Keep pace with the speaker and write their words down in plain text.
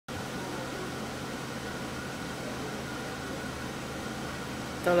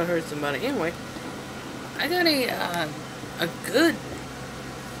Thought I heard somebody. Anyway, I got a good,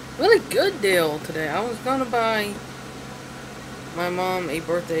 really good deal today. I was gonna buy my mom a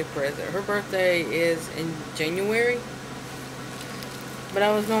birthday present. Her birthday is in January, but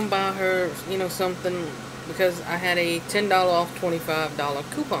I was gonna buy her, you know, something because I had a $10 off $25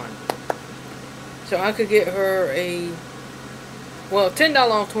 coupon, so I could get her a, well, $10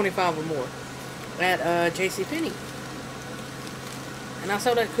 off 25 or more at JCPenney. And I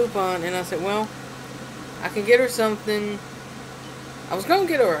saw that coupon, and I said, well, I can get her something. I was going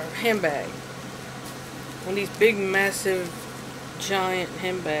to get her a handbag. One of these big, massive, giant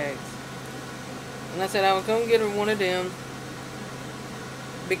handbags. And I said I was going to get her one of them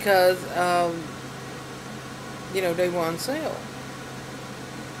because, you know, they were on sale.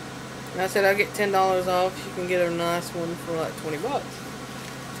 And I said I'll get $10 off. You can get her a nice one for like 20 bucks.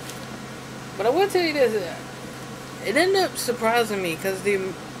 But I will tell you this. It ended up surprising me because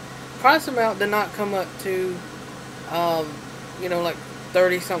the price amount did not come up to, you know, like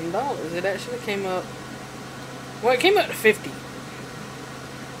 $30-something. It actually came up, well, it came up to $50.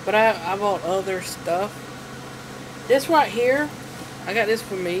 But I bought other stuff. This right here, I got this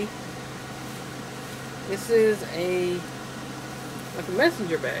for me. This is like a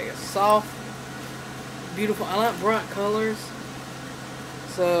messenger bag. It's soft, beautiful. I like bright colors.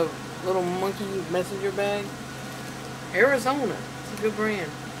 It's a little monkey messenger bag. Arizona. It's a good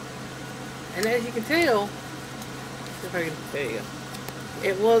brand. And as you can tell, see if I can tell you,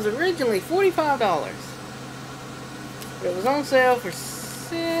 it was originally $45. It was on sale for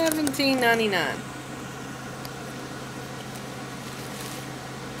 $17.99.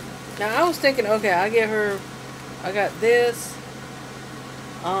 Now I was thinking, okay, I got this.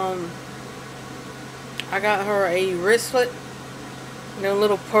 I got her a wristlet, you know, a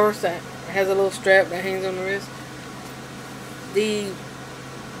little purse that has a little strap that hangs on the wrist. The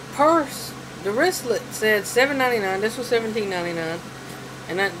purse, the wristlet said $7.99. This was $17.99,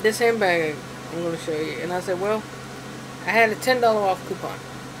 and this handbag I'm going to show you. And I said, well, I had a $10 off coupon,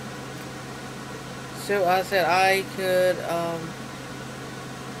 so I said I could.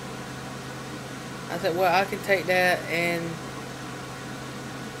 I said, well, I could take that and,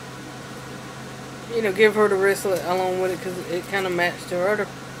 you know, give her the wristlet along with it because it kind of matched her other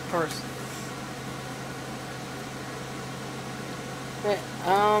purse. But,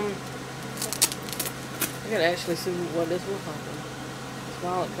 I gotta actually see what this looks like.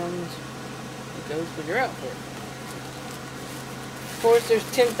 While it comes, it goes with your outfit. Of course, there's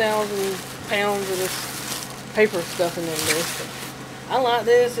 10,000 pounds of this paper stuff in there. I like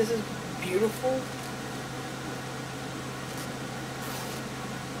this. This is beautiful.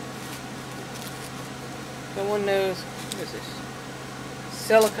 No one knows. What is this?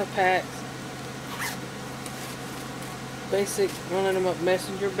 Silica packs. Basic running them up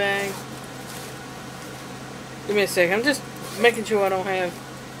messenger bag. Give me a second. I'm just making sure I don't have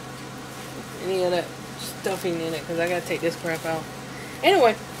any of that stuffing in it because I gotta take this crap out.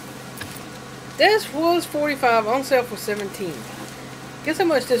 Anyway, this was $45 on sale for $17. Guess how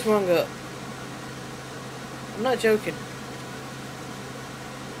much this rung up? I'm not joking.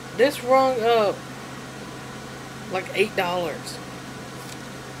 This rung up like $8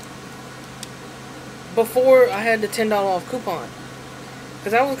 before I had the $10 off coupon.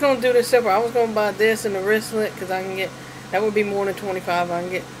 Because I was going to do this separate. I was going to buy this and the wristlet because I can get, that would be more than $25. I can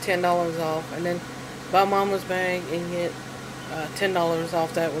get $10 off. And then buy Mama's bag and get $10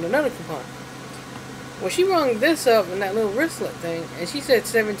 off that with another coupon. Well, she rung this up in that little wristlet thing, and she said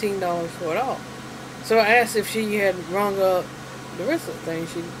 $17 for it all. So I asked if she had rung up the wristlet thing.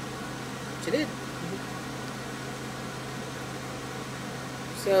 She did.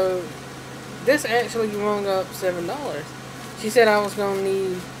 So this actually rung up $7. She said I was gonna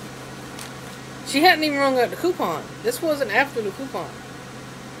need. She hadn't even rung up the coupon. This wasn't after the coupon.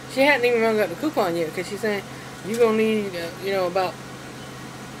 She hadn't even rung up the coupon yet because she's saying you're gonna need, you know, about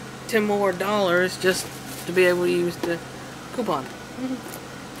 $10 more just to be able to use the coupon.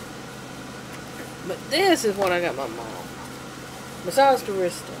 But this is what I got my mom. Besides the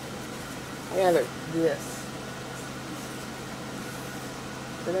wristlet, I got her this.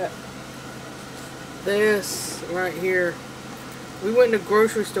 See that? This right here. We went to the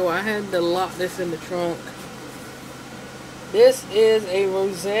grocery store. I had to lock this in the trunk. This is a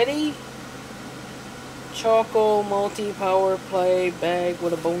Rossetti Charcoal Multi-Power Play bag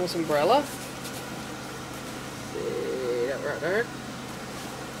with a bonus umbrella. See that right there?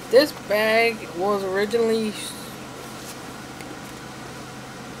 This bag was originally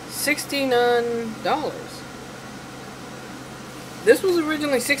 $69. This was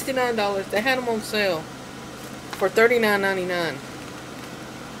originally $69. They had them on sale for $39.99.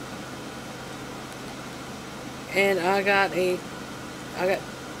 And I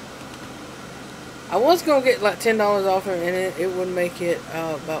was gonna get like $10 off it, and it would make it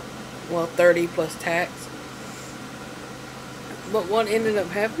about, well, 30 plus tax. But what ended up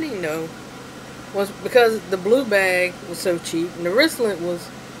happening though was, because the blue bag was so cheap and the wristlet was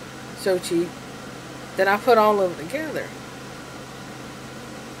so cheap, that I put all of it together.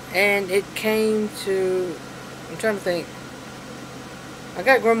 And it came to, I'm trying to think, I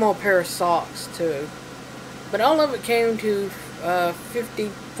got Grandma a pair of socks too, but all of it came to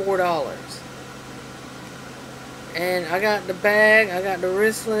 $54. And I got the bag, I got the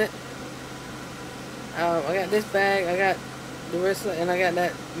wristlet, I got this bag, I got the wristlet, and I got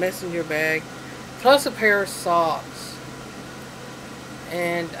that messenger bag, plus a pair of socks.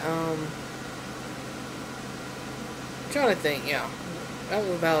 And I'm trying to think, yeah, that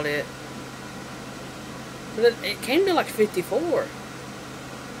was about it. But it came to like 54.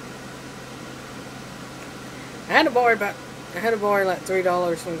 I had to borrow like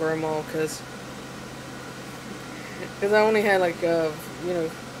 $3 from Grandma because I only had like 50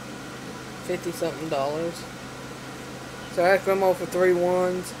 something dollars. So I asked Grandma for 3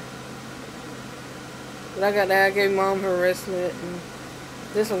 ones. But I got that. I gave Mom her wristlet, and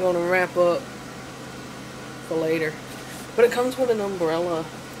this I'm gonna wrap up for later. But it comes with an umbrella.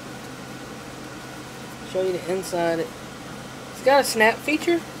 Show you the inside. It's got a snap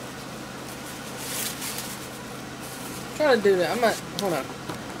feature. I'm trying to do that. Hold on.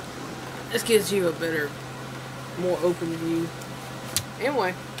 This gives you a better, more open view.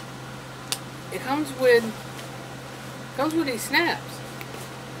 Anyway, it comes with these snaps,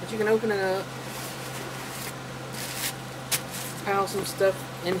 but you can open it up, pile some stuff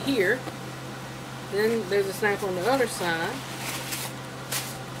in here. Then there's a snap on the other side.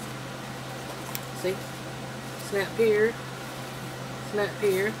 See? Snap here, snap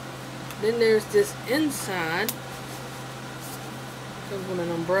here. Then there's this inside. Comes with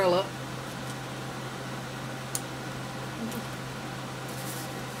an umbrella.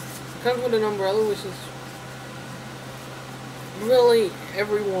 Comes with an umbrella, which is really,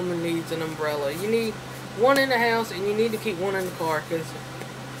 every woman needs an umbrella. You need one in the house, and you need to keep one in the car, because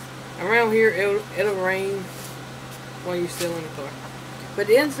around here it'll rain while you're still in the car. But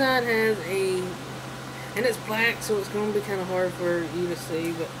the inside has and it's black, so it's going to be kind of hard for you to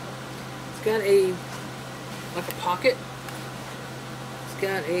see, but it's got like a pocket. It's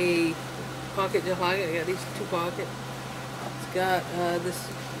got a pocket just like it. It got these 2 pockets. It's got this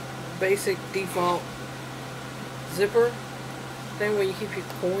basic default zipper thing where you keep your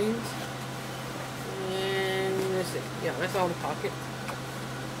coins. And let's see. Yeah, that's all the pockets.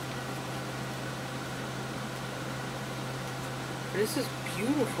 This is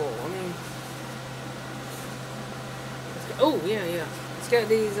beautiful. I mean, oh yeah. It's got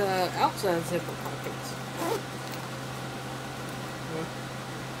these outside zipper pockets.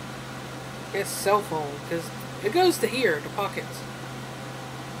 It's cell phone, because it goes to here, the pockets.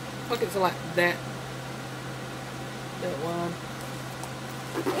 Pockets are like that wide.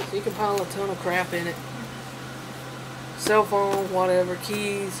 So you can pile a ton of crap in it. Cell phone, whatever,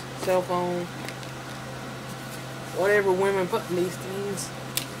 keys, cell phone, whatever women put in these things.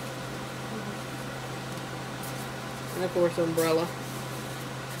 And of course, umbrella.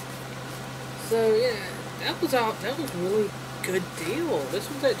 So yeah, that was really good deal. This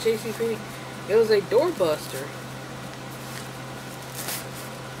was at JCPenney. It was a doorbuster.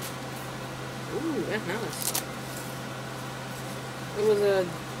 Ooh, that's nice. It was a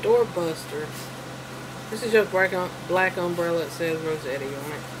doorbuster. This is just black umbrella that says Rossetti on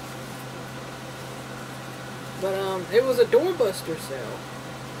it. But it was a doorbuster sale,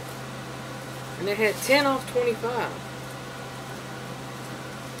 and it had 10 off 25.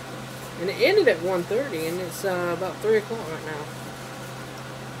 And it ended at 1:30, and it's about 3 o'clock right now.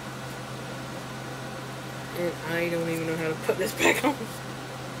 And I don't even know how to put this back on.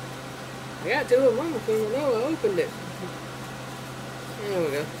 I got to it one before I know I opened it. There we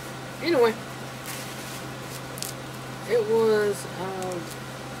go. Anyway, it was,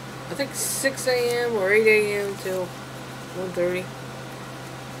 I think 6 a.m. or 8 a.m. till 1:30.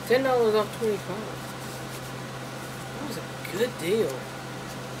 $10 off 25. That was a good deal.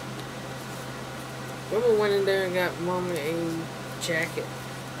 Mama went in there and got Mama a jacket.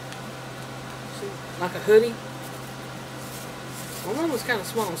 Like a hoodie. My mom was kind of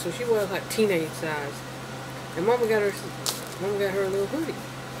small, so she was like teenage size. And Mama got her a little hoodie.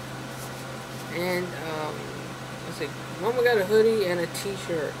 And let's see, Mama got a hoodie and a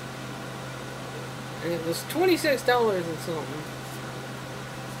t-shirt. And it was $26 and something.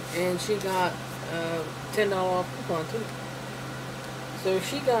 And she got $10 off coupon too. So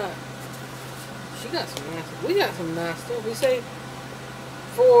she she got some nice. We got some nice stuff. We say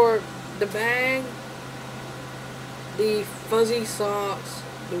for the bag, the fuzzy socks,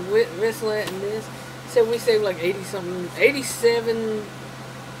 the wristlet, and this. So we saved like $87.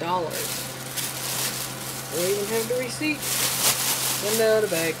 We even have the receipt. And the other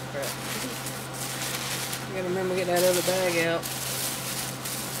bag. Crap. I gotta remember to get that other bag out.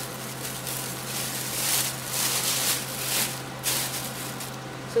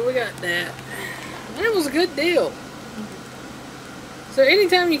 So we got that. That was a good deal. So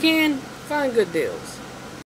anytime you can, find good deals.